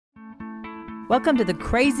Welcome to the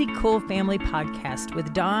Crazy Cool Family Podcast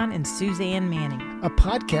with Don and Suzanne Manning. A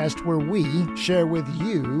podcast where we share with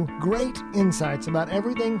you great insights about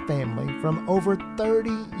everything family from over 30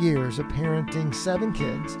 years of parenting 7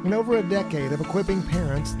 kids and over a decade of equipping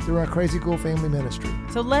parents through our Crazy Cool Family ministry.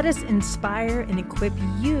 So let us inspire and equip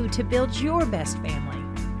you to build your best family.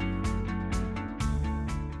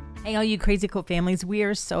 Hey, all you Crazy Cool families, we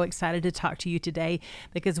are so excited to talk to you today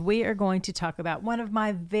because we are going to talk about one of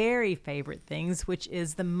my very favorite things, which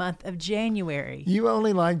is the month of January. You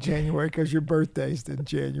only like January because your birthday's in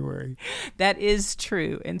January. That is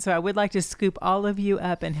true. And so I would like to scoop all of you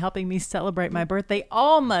up in helping me celebrate my birthday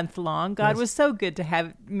all month long. God was so good to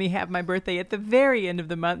have me have my birthday at the very end of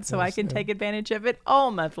the month so I can take advantage of it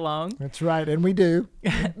all month long. That's right, and we do.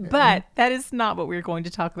 But that is not what we're going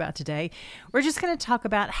to talk about today. We're just going to talk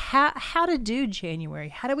about how to do January.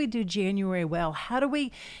 How do we do January well? How do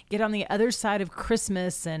we get on the other side of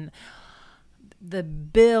Christmas and the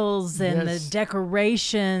bills and the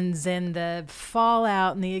decorations and the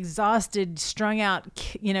fallout and the exhausted, strung out,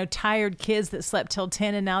 tired kids that slept till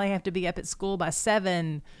 10 and now they have to be up at school by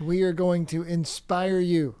 7. We are going to inspire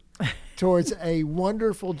you towards a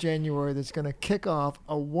wonderful January that's going to kick off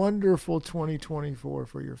a wonderful 2024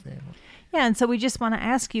 for your family. Yeah, and so we just want to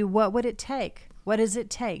ask you, what would it take? What does it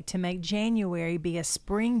take to make January be a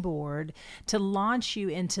springboard to launch you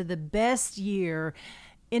into the best year,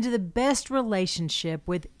 into the best relationship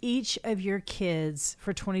with each of your kids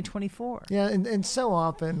for 2024? Yeah, and so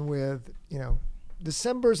often with,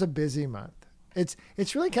 December's a busy month. It's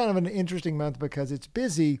really kind of an interesting month because it's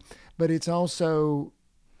busy, but it's also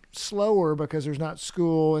slower because there's not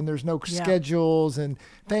school and there's no schedules and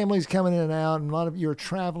families coming in and out and a lot of you are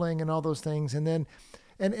traveling and all those things. And then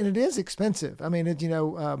And it is expensive. I mean,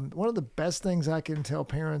 one of the best things I can tell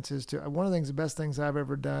parents is the best things I've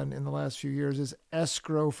ever done in the last few years is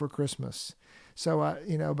escrow for Christmas. So,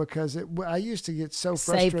 because I used to get so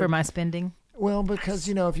frustrated. Save for my spending? Well, because,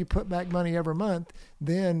 if you put back money every month,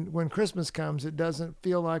 then when Christmas comes, it doesn't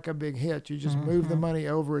feel like a big hit. You just move the money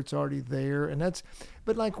over. It's already there.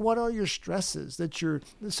 But what are your stresses there's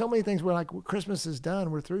so many things where Christmas is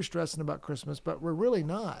done. We're through stressing about Christmas, but we're really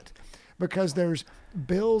not. Because there's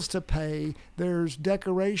bills to pay, there's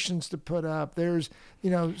decorations to put up, there's,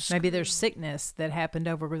 maybe there's sickness that happened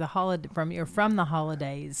over the from the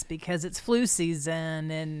holidays because it's flu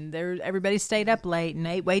season and everybody stayed up late and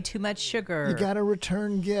ate way too much sugar. You got to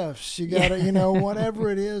return gifts. You got to,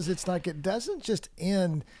 whatever it is. It's like it doesn't just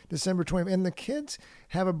end December 20th. And the kids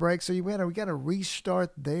have a break, so we got to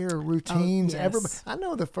restart their routines. Oh, yes. I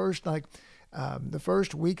know the first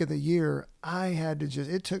week of the year,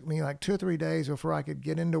 it took me 2 or 3 days before I could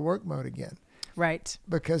get into work mode again. Right.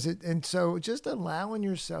 So just allowing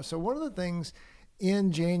yourself. So one of the things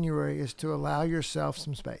in January is to allow yourself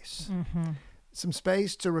some space, some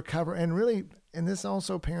space to recover. And really, and this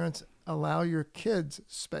also parents, allow your kids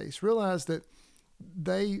space. Realize that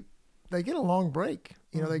they get a long break.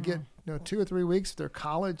 They get 2 or 3 weeks. If they're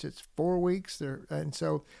college, it's 4 weeks. And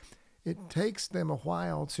so it takes them a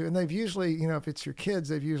while and they've usually, if it's your kids,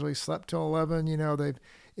 they've usually slept till 11,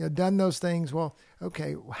 they've done those things. Well,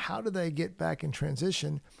 okay, how do they get back in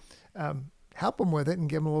transition? Help them with it and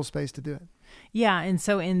give them a little space to do it. Yeah, and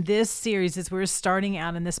so in this series, as we're starting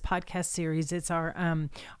out in this podcast series, it's our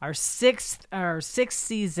sixth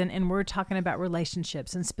season, and we're talking about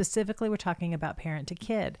relationships, and specifically, we're talking about parent to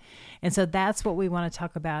kid, and so that's what we want to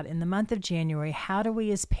talk about in the month of January. How do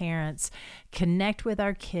we, as parents, connect with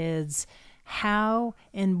our kids? How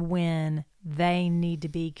and when they need to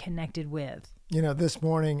be connected with? This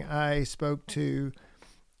morning I spoke to.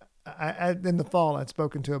 In the fall, I'd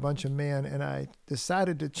spoken to a bunch of men, and I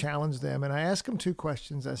decided to challenge them. And I asked them 2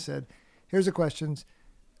 questions. I said, here's the questions.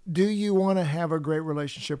 Do you want to have a great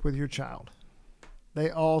relationship with your child?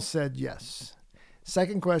 They all said yes.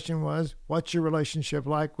 Second question was, what's your relationship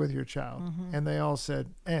like with your child? And they all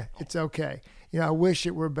said, it's okay. I wish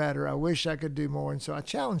it were better. I wish I could do more. And so I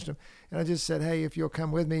challenged them. And I just said, hey, if you'll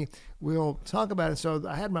come with me, we'll talk about it. So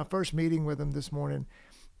I had my first meeting with them this morning,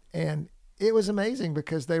 and it was amazing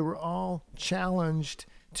because they were all challenged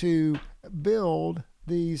to build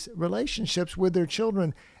these relationships with their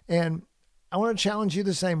children. And I want to challenge you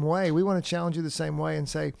the same way. We want to challenge you the same way and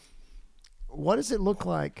say, what does it look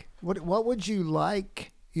like? What would you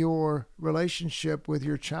like your relationship with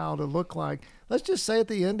your child to look like? Let's just say at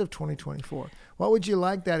the end of 2024. What would you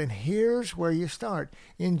like that? And here's where you start.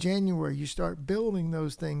 In January, you start building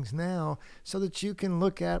those things now so that you can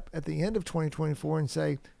look at the end of 2024 and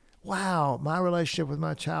say, wow, my relationship with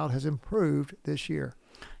my child has improved this year.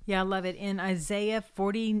 Yeah, I love it. In Isaiah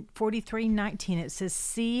 43:19, it says,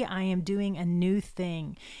 "See, I am doing a new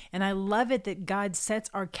thing." And I love it that God sets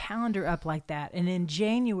our calendar up like that. And in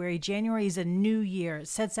January is a new year. It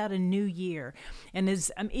sets out a new year. And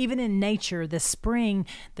is even in nature, the spring,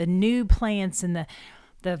 the new plants and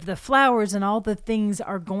the flowers and all the things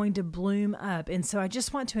are going to bloom up. And so I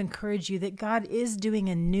just want to encourage you that God is doing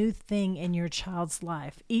a new thing in your child's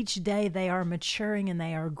life. Each day they are maturing and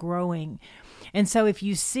they are growing. And so if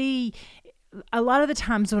you see, a lot of the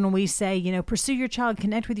times when we say, pursue your child,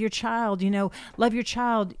 connect with your child, love your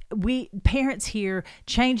child, we parents here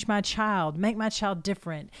change my child, make my child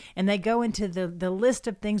different. And they go into the list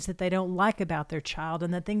of things that they don't like about their child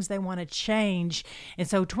and the things they want to change. And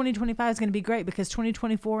so 2025 is going to be great because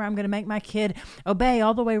 2024, I'm going to make my kid obey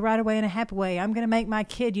all the way, right away in a happy way. I'm going to make my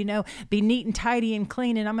kid, be neat and tidy and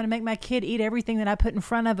clean. And I'm going to make my kid eat everything that I put in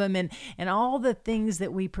front of him. And all the things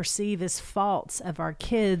that we perceive as faults of our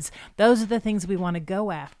kids, those are the things we want to go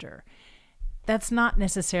after. That's not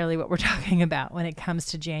necessarily what we're talking about when it comes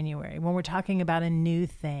to January, when we're talking about a new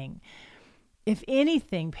thing. If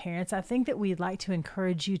anything, parents, I think that we'd like to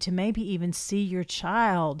encourage you to maybe even see your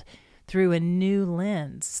child through a new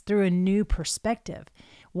lens, through a new perspective.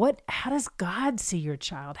 How does God see your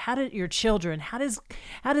child? How do your children? How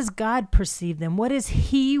does God perceive them? What does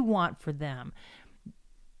He want for them?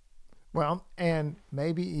 Well, and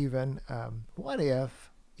maybe even what if,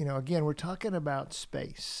 again, we're talking about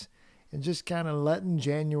space and just kind of letting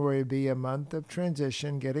January be a month of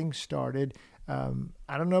transition, getting started.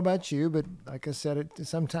 I don't know about you, but like I said, it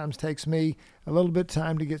sometimes takes me a little bit of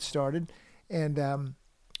time to get started. And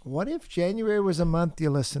what if January was a month you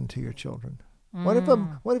listened to your children? What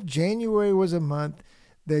if January was a month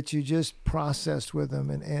that you just processed with them?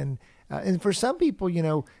 And for some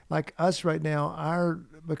people, like us right now,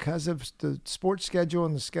 because of the sports schedule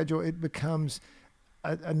and the schedule, it becomes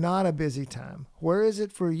not a busy time. Where is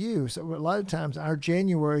it for you? So a lot of times our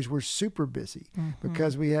Januaries were super busy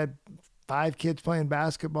because we had 5 kids playing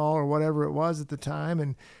basketball or whatever it was at the time.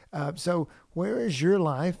 And so where is your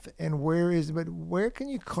life and where can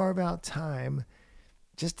you carve out time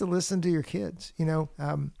just to listen to your kids,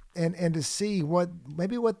 and to see what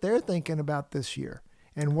they're thinking about this year?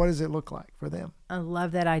 And what does it look like for them? I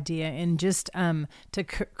love that idea. And just to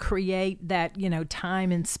create that,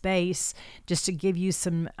 time and space, just to give you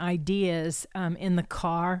some ideas in the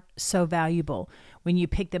car, so valuable. When you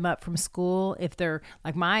pick them up from school, if they're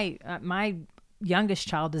like my youngest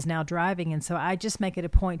child is now driving. And so I just make it a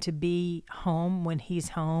point to be home when he's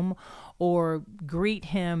home, or greet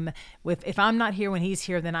him if I'm not here when he's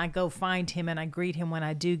here, then I go find him and I greet him when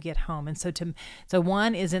I do get home. And so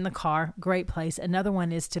one is in the car, great place. Another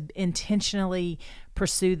one is to intentionally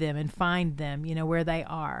pursue them and find them, where they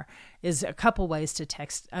are. Is a couple ways to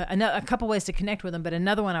text, a couple ways to connect with them. But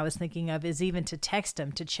another one I was thinking of is even to text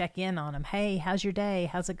them, to check in on them. Hey, how's your day?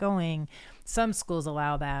 How's it going? Some schools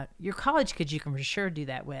allow that. Your college kids, you can for sure do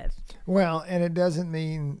that with. Well, and it doesn't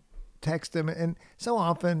mean text them. And so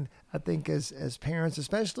often I think as parents,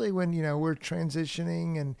 especially when, we're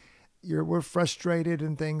transitioning and we're frustrated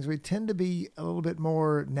and things, we tend to be a little bit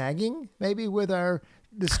more nagging maybe with our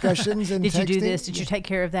discussions and Did texting. You do this? Did you take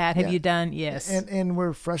care of that? Have you done? Yes. And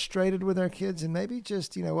we're frustrated with our kids, and maybe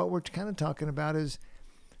just, what we're kind of talking about is,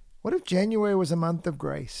 what if January was a month of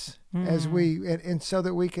grace as and so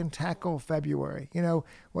that we can tackle February?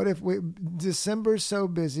 What if December's so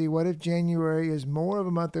busy? What if January is more of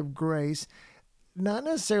a month of grace? Not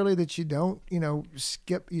necessarily that you don't,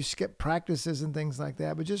 skip practices and things like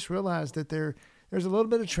that, but just realize that there's a little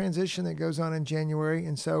bit of transition that goes on in January.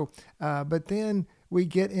 And so, but then we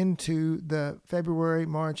get into the February,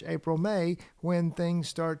 March, April, May, when things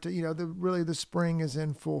start to, the spring is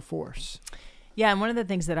in full force. Yeah, and one of the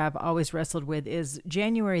things that I've always wrestled with is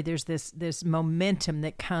January, there's this momentum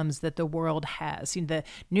that comes that the world has. The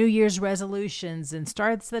New Year's resolutions and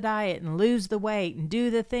starts the diet and lose the weight and do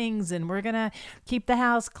the things, and we're going to keep the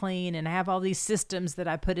house clean and have all these systems that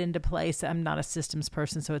I put into place. I'm not a systems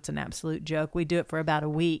person, so it's an absolute joke. We do it for about a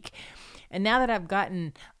week. And now that I've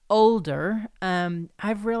gotten older,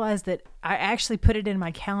 I've realized that I actually put it in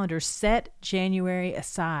my calendar, set January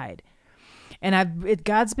aside. And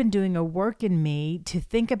God's been doing a work in me to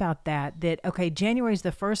think about that, okay, January is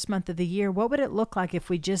the first month of the year. What would it look like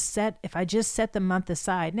if I just set the month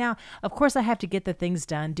aside? Now, of course, I have to get the things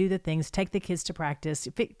done, do the things, take the kids to practice,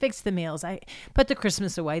 fix the meals. I put the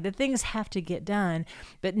Christmas away. The things have to get done,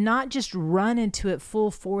 but not just run into it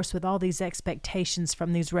full force with all these expectations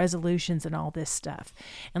from these resolutions and all this stuff.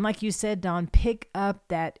 And like you said, Dawn, pick up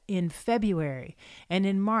that in February and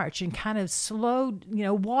in March and kind of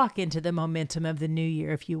walk into the momentum momentum of the new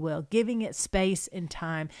year, if you will, giving it space and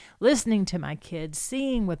time, listening to my kids,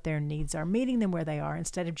 seeing what their needs are, meeting them where they are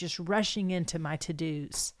instead of just rushing into my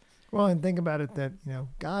to-dos. Well, and think about it that,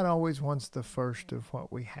 God always wants the first of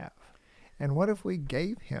what we have. And what if we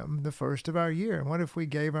gave him the first of our year? And what if we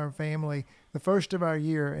gave our family the first of our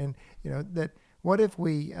year? And, what if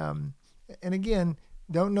we, and again,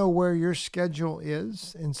 don't know where your schedule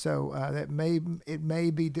is. And so it may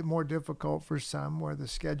be more difficult for some where the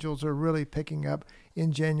schedules are really picking up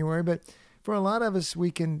in January. But for a lot of us,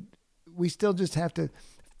 we still just have to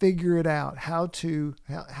figure it out, how to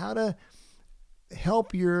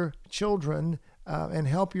help your children and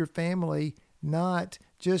help your family not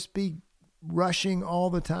just be rushing all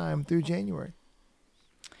the time through January.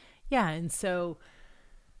 Yeah, and so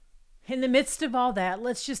in the midst of all that,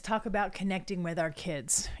 let's just talk about connecting with our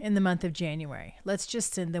kids in the month of January. Let's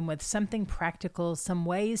just send them with something practical, some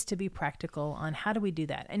ways to be practical on how do we do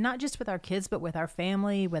that. And not just with our kids, but with our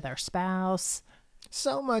family, with our spouse.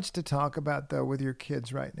 So much to talk about, though, with your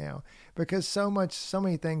kids right now, because so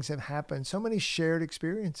many things have happened, so many shared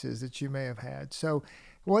experiences that you may have had. So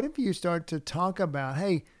what if you start to talk about,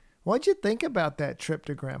 hey, what'd you think about that trip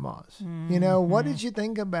to Grandma's? Mm-hmm. What did you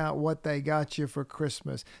think about what they got you for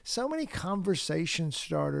Christmas? So many conversation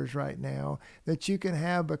starters right now that you can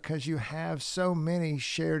have because you have so many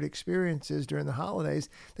shared experiences during the holidays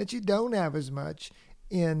that you don't have as much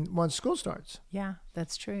once school starts. Yeah,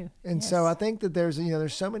 that's true. And so I think that there's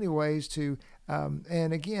so many ways to,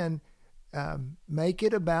 and again, make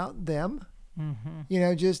it about them.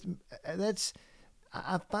 Mm-hmm.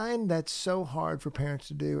 I find that's so hard for parents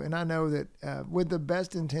to do. And I know that with the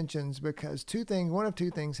best intentions, because one of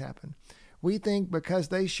two things happen. We think because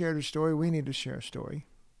they shared a story, we need to share a story.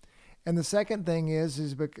 And the second thing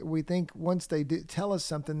is we think once they tell us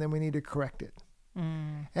something, then we need to correct it.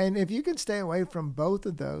 Mm. And if you can stay away from both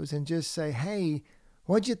of those and just say, hey,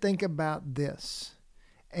 what'd you think about this?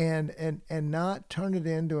 And not turn it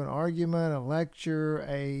into an argument, a lecture,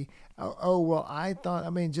 I thought,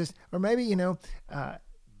 or maybe,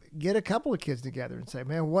 get a couple of kids together and say,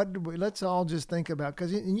 man, let's all just think about,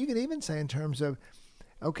 and you can even say in terms of,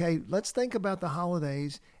 okay, let's think about the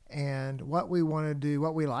holidays and what we want to do,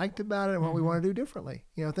 what we liked about it and what we want to do differently.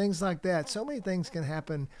 Things like that. So many things can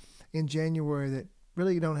happen in January that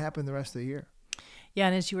really don't happen the rest of the year. Yeah,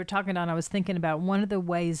 and as you were talking, Don, I was thinking about one of the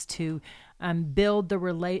ways to build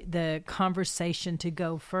the conversation to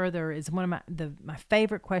go further is one of my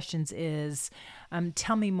favorite questions is,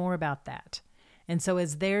 tell me more about that. And so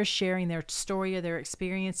as they're sharing their story or their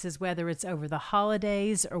experiences, whether it's over the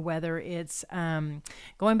holidays or whether it's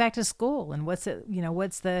going back to school and what's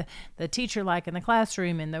the teacher like in the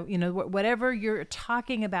classroom and whatever you're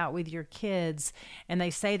talking about with your kids, and they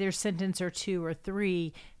say their sentence or two or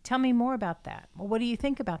three, tell me more about that. Well, what do you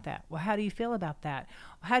think about that? Well, how do you feel about that?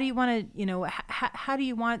 How do you want to, how do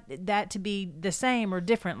you want that to be the same or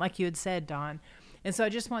different, like you had said, Don? And so I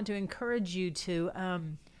just want to encourage you to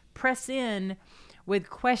press in with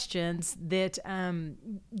questions that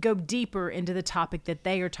go deeper into the topic that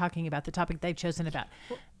they are talking about, the topic they've chosen about.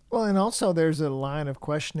 Well, and also there's a line of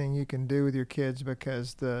questioning you can do with your kids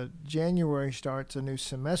because the January starts a new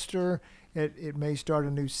semester. It may start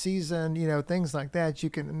a new season, things like that. You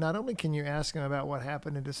can not only can you ask them about what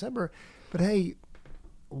happened in December, but hey,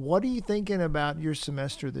 what are you thinking about your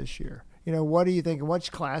semester this year? What do you think?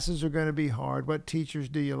 Which classes are going to be hard? What teachers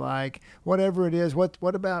do you like? Whatever it is, what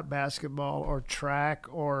about basketball or track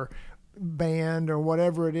or band or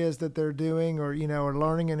whatever it is that they're doing, or or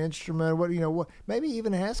learning an instrument? What maybe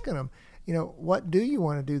even asking them, what do you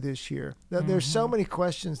want to do this year? There's so many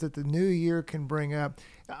questions that the new year can bring up.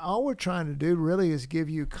 All we're trying to do really is give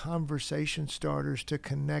you conversation starters to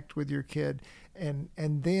connect with your kid, and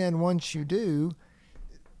then once you do,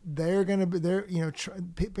 they're going to be there.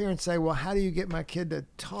 Parents say, well, how do you get my kid to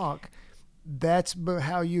talk? That's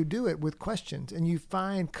how you do it, with questions, and you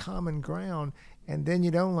find common ground, and then you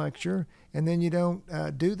don't lecture, and then you don't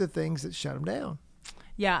do the things that shut them down.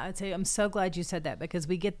 Yeah, I'd say I'm so glad you said that, because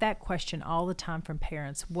we get that question all the time from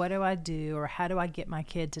parents. What do I do, or how do I get my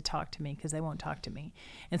kid to talk to me, because they won't talk to me?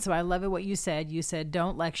 And so I love it what you said. You said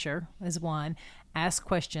don't lecture is one. Ask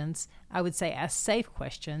questions. I would say ask safe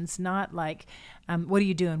questions, not like, what are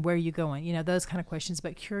you doing? Where are you going? Those kind of questions,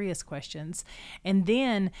 but curious questions. And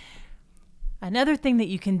then another thing that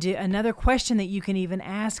you can do, another question that you can even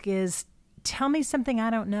ask is, tell me something I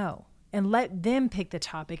don't know. And let them pick the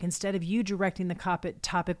topic instead of you directing the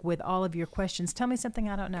topic with all of your questions. Tell me something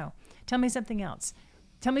I don't know. Tell me something else.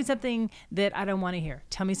 Tell me something that I don't want to hear.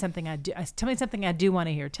 Tell me something I do. Tell me something I do want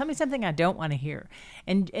to hear. Tell me something I don't want to hear,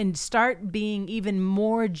 and start being even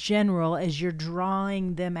more general as you're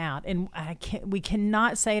drawing them out. And we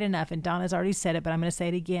cannot say it enough. And Donna's already said it, but I'm going to say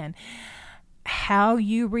it again. How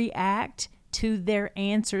you react to their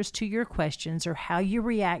answers to your questions, or how you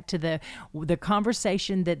react to the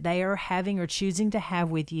conversation that they are having or choosing to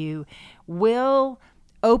have with you, will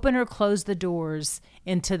open or close the doors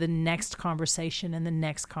into the next conversation and the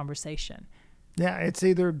next conversation. Yeah, it's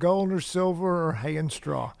either gold or silver or hay and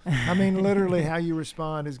straw. I mean, literally how you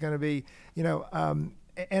respond is going to be,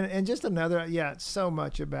 and just another, so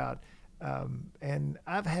much about, and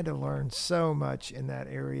I've had to learn so much in that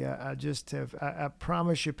area. I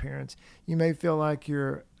promise you, parents, you may feel like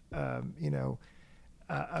you're,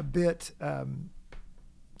 a bit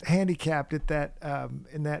handicapped at that,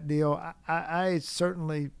 in that deal. I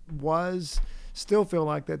certainly still feel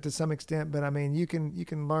like that to some extent, but I mean, you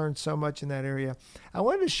can learn so much in that area. I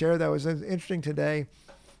wanted to share that. It was interesting today.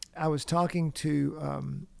 I was talking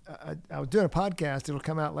to, I was doing a podcast. It'll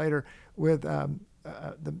come out later with,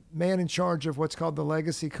 the man in charge of what's called the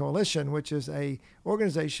Legacy Coalition, which is a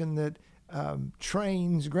organization that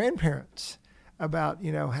trains grandparents about,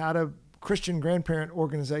 how to Christian grandparent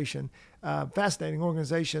organization. Fascinating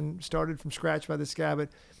organization, started from scratch by this guy. But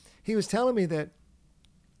he was telling me that,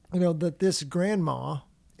 that this grandma,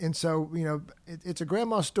 and so, it's a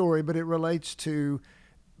grandma story, but it relates to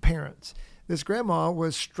parents. This grandma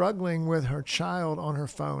was struggling with her child on her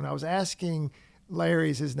phone. I was asking,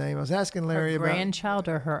 Larry's his name. I was asking Larry about her grandchild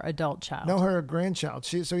or her adult child. No, her grandchild.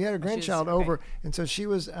 So he had her grandchild over, and so she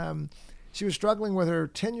was struggling with her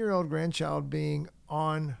 10-year-old grandchild being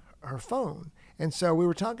on her phone. And so we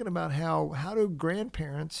were talking about how do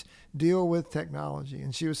grandparents deal with technology.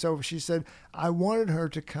 And she said, I wanted her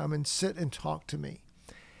to come and sit and talk to me.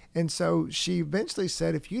 And so she eventually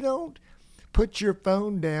said, if you don't put your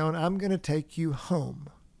phone down, I'm going to take you home.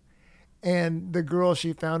 And the girl,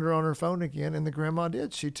 she found her on her phone again, and the grandma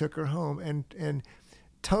did. She took her home and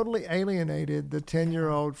totally alienated the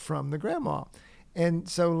 10-year-old from the grandma. And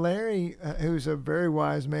so Larry, who's a very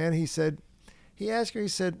wise man, he asked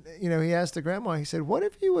the grandma, he said, what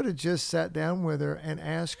if you would have just sat down with her and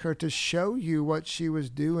asked her to show you what she was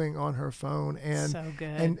doing on her phone, and so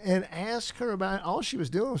good. and ask her about, all she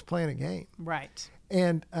was doing was playing a game. Right.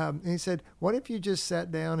 And he said, what if you just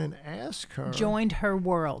sat down and asked her? Joined her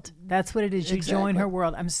world. That's what it is. You Exactly. join her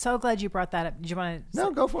world. I'm so glad you brought that up. Did you want to? No,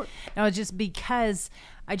 go for it. No, just because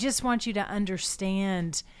I just want you to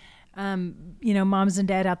understand, moms and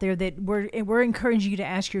dad out there, that we're encouraging you to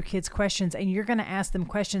ask your kids questions, and you're going to ask them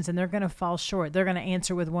questions and they're going to fall short. They're going to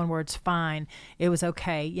answer with one word, it's fine. It was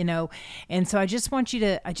okay, And so I just want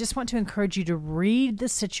to encourage you to read the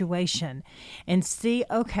situation and see,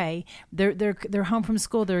 okay, they're home from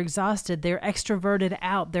school, they're exhausted, they're extroverted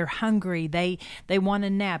out, they're hungry, they want a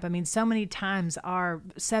nap. I mean, so many times our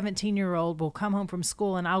 17-year-old will come home from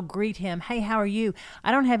school and I'll greet him, hey, how are you?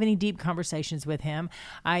 I don't have any deep conversations with him.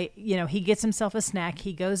 He gets himself a snack,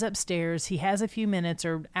 he goes upstairs, he has a few minutes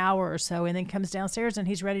or hour or so, and then comes downstairs and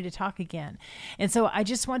he's ready to talk again. And so I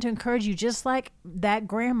just want to encourage you, just like that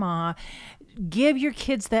grandma, give your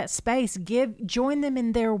kids that space, join them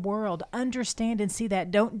in their world, understand and see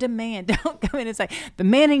that. Don't demand, don't come in and say, the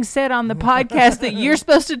Manning said on the podcast that you're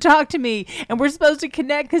supposed to talk to me and we're supposed to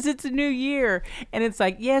connect because it's a new year. And it's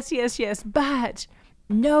like, yes, but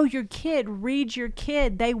know your kid, read your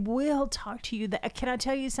kid. They will talk to you. Can I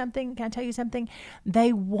tell you something?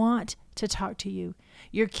 They want to talk to you.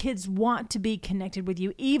 Your kids want to be connected with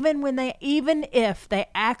you, even if they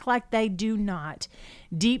act like they do not.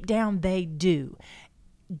 Deep down, they do.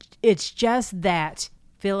 It's just that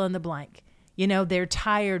fill in the blank. They're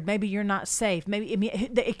tired. Maybe you're not safe.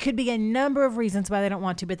 It could be a number of reasons why they don't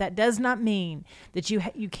want to, but that does not mean that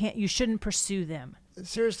you shouldn't pursue them.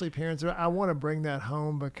 Seriously, parents, I want to bring that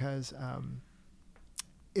home because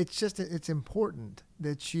it's important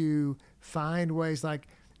that you find ways. Like,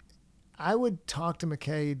 I would talk to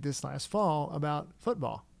McCade this last fall about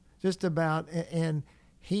football, and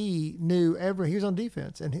he knew he was on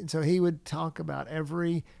defense, and so he would talk about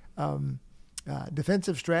every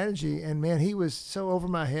defensive strategy, and man, he was so over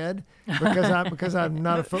my head because I'm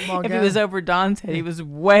not a football guy. If he was over Don's head, he was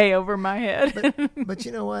way over my head. But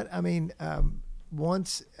you know what? I mean,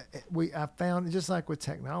 once I found, just like with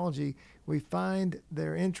technology, we find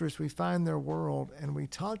their interest, we find their world, and we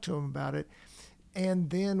talk to them about it, and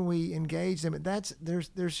then we engage them.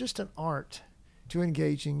 There's just an art to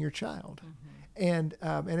engaging your child, and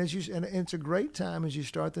it's a great time as you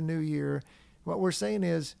start the new year. What we're saying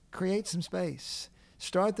is create some space.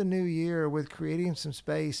 Start the new year with creating some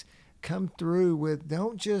space. come through with,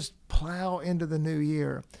 don't just plow into the new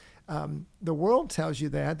year. The world tells you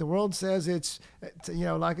that. The world says it's,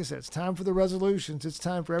 like I said, it's time for the resolutions. It's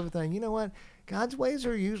time for everything. You know what? God's ways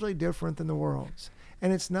are usually different than the world's.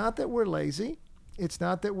 And it's not that we're lazy. It's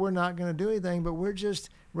not that we're not going to do anything, but we're just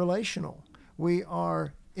relational. We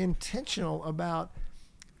are intentional about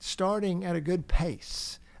starting at a good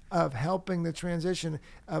pace of helping the transition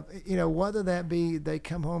of, whether that be they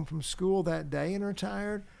come home from school that day and are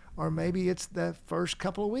tired, or maybe it's the first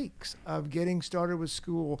couple of weeks of getting started with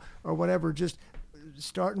school or whatever, just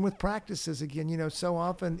starting with practices again. So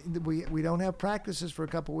often we don't have practices for a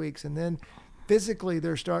couple of weeks, and then physically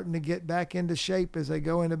they're starting to get back into shape as they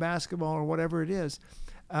go into basketball or whatever it is.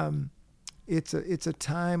 It's a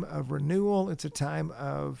time of renewal. It's a time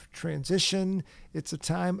of transition. It's a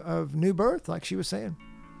time of new birth, like she was saying.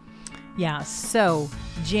 Yeah. So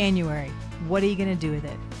January, what are you going to do with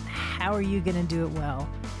it? How are you going to do it well?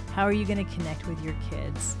 How are you going to connect with your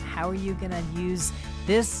kids? How are you going to use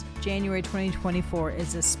this January 2024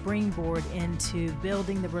 as a springboard into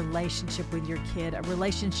building the relationship with your kid, a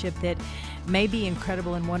relationship that may be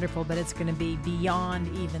incredible and wonderful, but it's going to be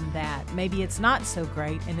beyond even that. Maybe it's not so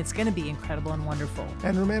great, and it's going to be incredible and wonderful.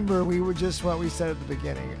 And remember, we were just what we said at the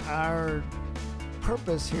beginning. Our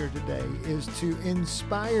purpose here today is to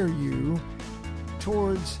inspire you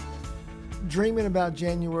towards dreaming about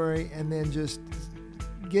January and then just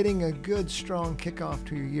getting a good, strong kickoff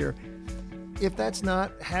to your year. If that's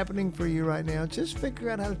not happening for you right now, just figure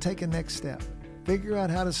out how to take a next step. Figure out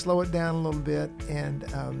how to slow it down a little bit and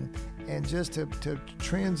just to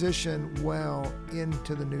transition well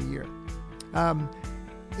into the new year.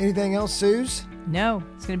 Anything else, Suze? No,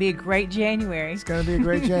 it's going to be a great January. It's going to be a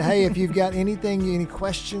great January. Hey, if you've got any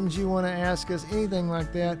questions you want to ask us, anything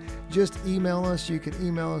like that, just email us. You can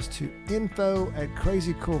email us to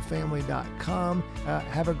info@crazycoolfamily.com.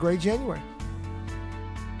 Have a great January.